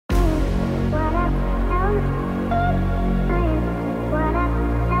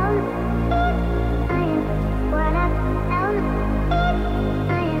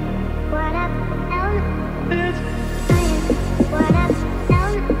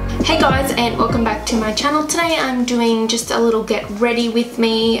Hey guys, and welcome back to my channel. Today I'm doing just a little get ready with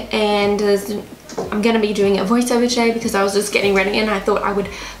me, and I'm going to be doing a voiceover today because I was just getting ready and I thought I would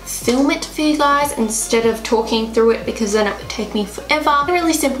film it for you guys instead of talking through it, because then it would take me forever. A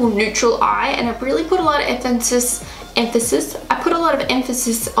really simple neutral eye, and I really put a lot of emphasis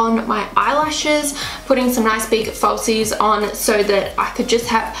on my eyelashes, putting some nice big falsies on so that I could just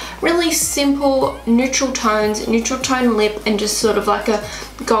have really simple neutral tones, neutral tone lip, and just sort of like a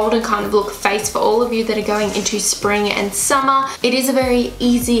golden kind of look face for all of you that are going into spring and summer. It is a very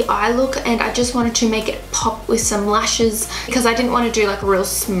easy eye look, and I just wanted to make it pop with some lashes because I didn't want to do like a real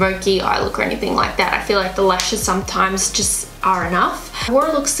smoky eye look or anything like that. I feel like the lashes sometimes just are enough. I wore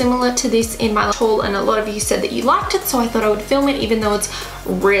a look similar to this in my haul, and a lot of you said that you liked it, so I thought I would film it even though it's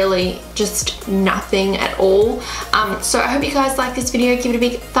really just nothing at all. So I hope you guys like this video. Give it a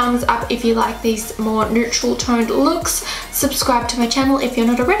big thumbs up if you like these more neutral toned looks. Subscribe to my channel if you're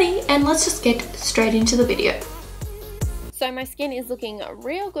not already, and let's just get straight into the video. So my skin is looking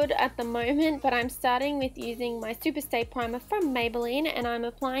real good at the moment, but I'm starting with using my Super Stay Primer from Maybelline, and I'm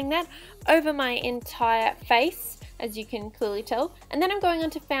applying that over my entire face, as you can clearly tell. And then I'm going on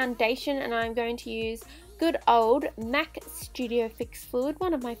to foundation, and I'm going to use good old MAC Studio Fix Fluid,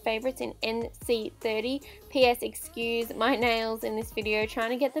 one of my favorites in NC30. PS, excuse my nails in this video. Trying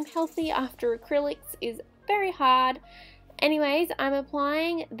to get them healthy after acrylics is very hard. Anyways, I'm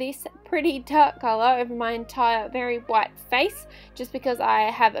applying this pretty dark color over my entire very white face, just because I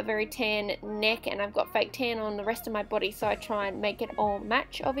have a very tan neck and I've got fake tan on the rest of my body, so I try and make it all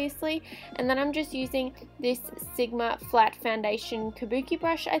match, obviously. And then I'm just using this Sigma flat foundation kabuki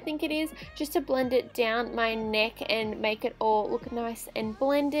brush, I think it is, just to blend it down my neck and make it all look nice and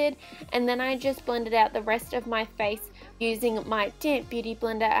blended. And then I just blended out the rest of my face using my damp beauty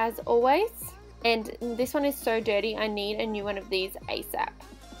blender as always. And this one is so dirty, I need a new one of these ASAP.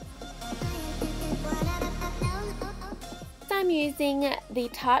 So I'm using the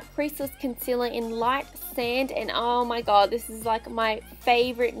Tarte Creaseless Concealer in Light Sand, and oh my god, this is like my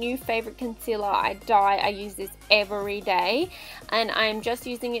new favorite concealer. I use this every day, and I'm just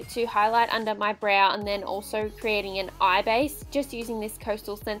using it to highlight under my brow and then also creating an eye base, just using this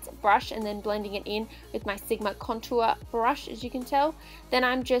Coastal Scents brush and then blending it in with my Sigma contour brush, as you can tell. Then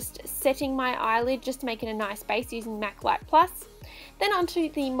I'm just setting my eyelid just to make it a nice base using MAC Light Plus. Then onto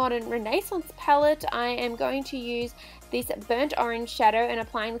the Modern Renaissance palette, I am going to use this burnt orange shadow and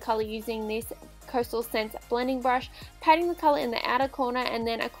applying the color using this Coastal Scents blending brush, patting the color in the outer corner and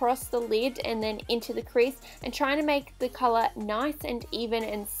then across the lid and then into the crease, and trying to make the color nice and even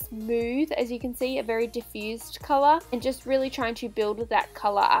and smooth, as you can see, a very diffused color, and just really trying to build that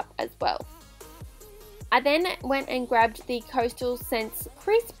color up as well. I then went and grabbed the Coastal Scents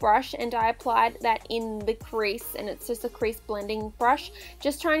crease brush and I applied that in the crease, and it's just a crease blending brush,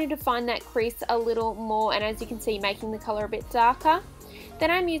 just trying to define that crease a little more, and as you can see, making the color a bit darker.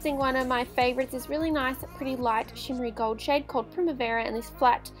 Then I'm using one of my favorites, this really nice, pretty light shimmery gold shade called Primavera, and this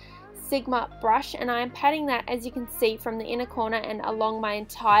flat Sigma brush, and I am patting that, as you can see, from the inner corner and along my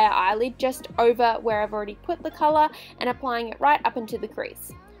entire eyelid, just over where I've already put the color, and applying it right up into the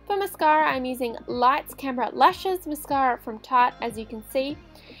crease. For mascara, I'm using Lights Camera Lashes mascara from Tarte, as you can see.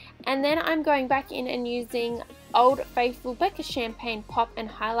 And then I'm going back in and using Old Faithful Becca Champagne Pop and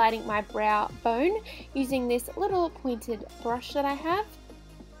highlighting my brow bone using this little pointed brush that I have.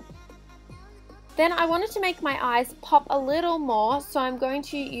 Then I wanted to make my eyes pop a little more, so I'm going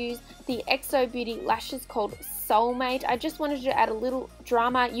to use the xoBeauty lashes called Soulmate. I just wanted to add a little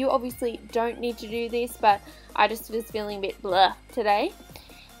drama. You obviously don't need to do this, but I just was feeling a bit blah today.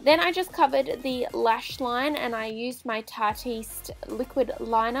 Then I just covered the lash line, and I used my Tarteist liquid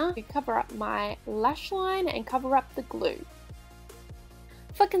liner to cover up my lash line and cover up the glue.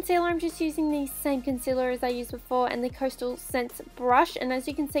 For concealer, I'm just using the same concealer as I used before and the Coastal Scents brush, and as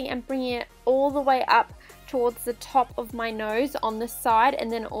you can see, I'm bringing it all the way up towards the top of my nose on the side,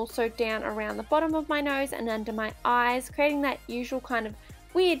 and then also down around the bottom of my nose and under my eyes, creating that usual kind of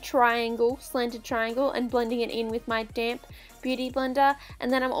weird triangle, slanted triangle, and blending it in with my damp beauty blender. And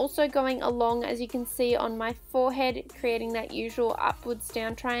then I'm also going along, as you can see, on my forehead, creating that usual upwards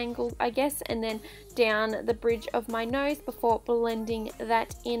down triangle, I guess, and then down the bridge of my nose before blending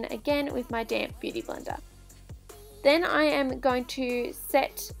that in again with my damp beauty blender. Then I am going to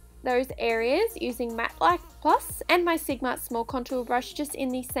set those areas using Matte Light Plus and my Sigma small contour brush, just in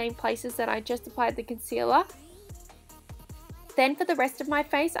the same places that I just applied the concealer. Then for the rest of my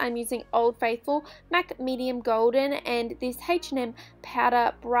face, I'm using Old Faithful MAC Medium Golden and this H&M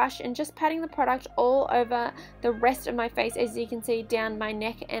powder brush, and just patting the product all over the rest of my face, as you can see, down my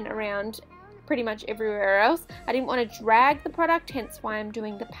neck and around pretty much everywhere else. I didn't want to drag the product, hence why I'm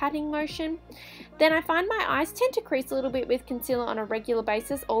doing the patting motion. Then I find my eyes tend to crease a little bit with concealer on a regular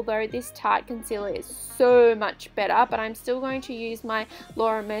basis, although this Tarte concealer is so much better, but I'm still going to use my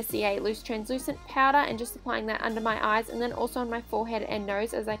Laura Mercier loose translucent powder and just applying that under my eyes and then also on my forehead and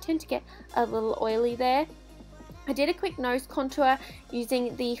nose, as I tend to get a little oily there. I did a quick nose contour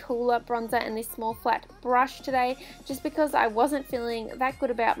using the Hoola bronzer and this small flat brush today, just because I wasn't feeling that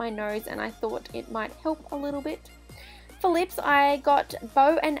good about my nose and I thought it might help a little bit. For lips, I got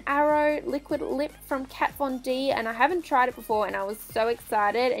Bow and Arrow liquid lip from Kat Von D, and I haven't tried it before and I was so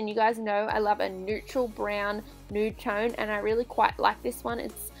excited, and you guys know I love a neutral brown nude tone and I really quite like this one.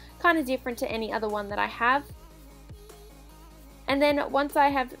 It's kind of different to any other one that I have. And then once I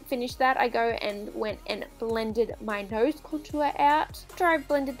have finished that, I go and went and blended my nose contour out. After I've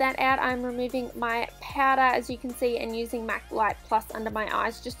blended that out, I'm removing my powder, as you can see, and using MAC Light Plus under my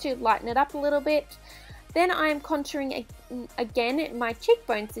eyes just to lighten it up a little bit. Then I'm contouring again my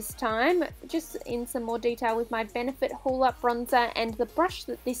cheekbones this time, just in some more detail with my Benefit Hoola bronzer and the brush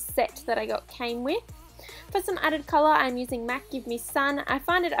that this set that I got came with. For some added colour, I'm using MAC Give Me Sun. I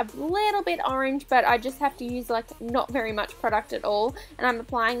find it a little bit orange, but I just have to use like not very much product at all. And I'm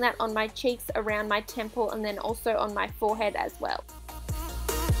applying that on my cheeks, around my temple, and then also on my forehead as well.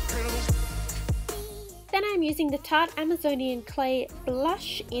 Then I'm using the Tarte Amazonian Clay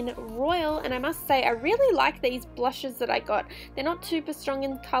Blush in Royal, and I must say I really like these blushes that I got. They're not super strong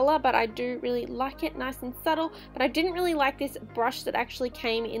in colour, but I do really like it, nice and subtle. But I didn't really like this brush that actually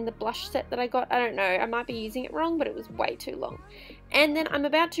came in the blush set that I got. I don't know, I might be using it wrong, but it was way too long. And then I'm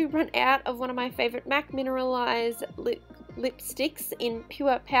about to run out of one of my favourite MAC Mineralize lipsticks in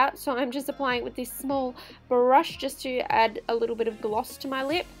Pure Pout, so I'm just applying it with this small brush just to add a little bit of gloss to my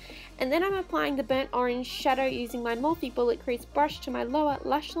lip. And then I'm applying the burnt orange shadow using my multi-bullet crease brush to my lower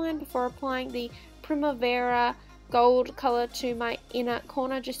lash line before applying the Primavera gold colour to my inner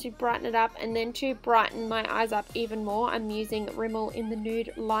corner just to brighten it up. And then to brighten my eyes up even more, I'm using Rimmel in the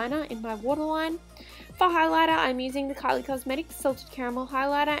Nude liner in my waterline. For highlighter, I'm using the Kylie Cosmetics Salted Caramel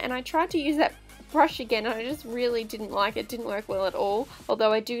highlighter, and I tried to use that brush again and I just really didn't like it. It didn't work well at all,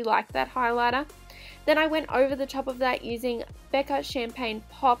 although I do like that highlighter. Then I went over the top of that using Becca Champagne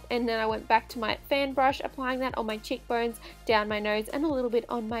Pop, and then I went back to my fan brush, applying that on my cheekbones, down my nose, and a little bit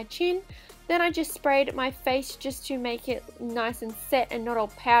on my chin. Then I just sprayed my face just to make it nice and set and not all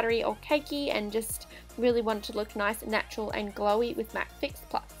powdery or cakey, and just really wanted to look nice, natural and glowy with MAC Fix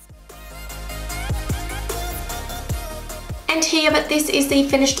Plus. And here, but this is the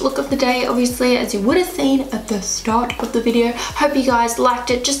finished look of the day, obviously, as you would have seen at the start of the video. Hope you guys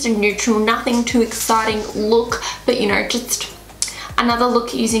liked it. Just a neutral, nothing too exciting look, but you know, just another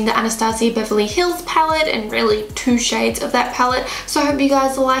look using the Anastasia Beverly Hills palette, and really 2 shades of that palette. So I hope you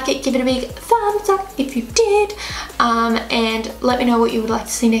guys like it. Give it a big thumbs up if you did, and let me know what you would like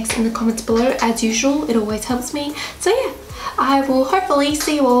to see next in the comments below. As usual, it always helps me. So yeah, I will hopefully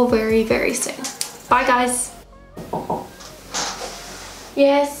see you all very, very soon. Bye guys.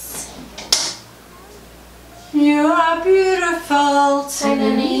 Yes. You are beautiful to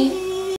me.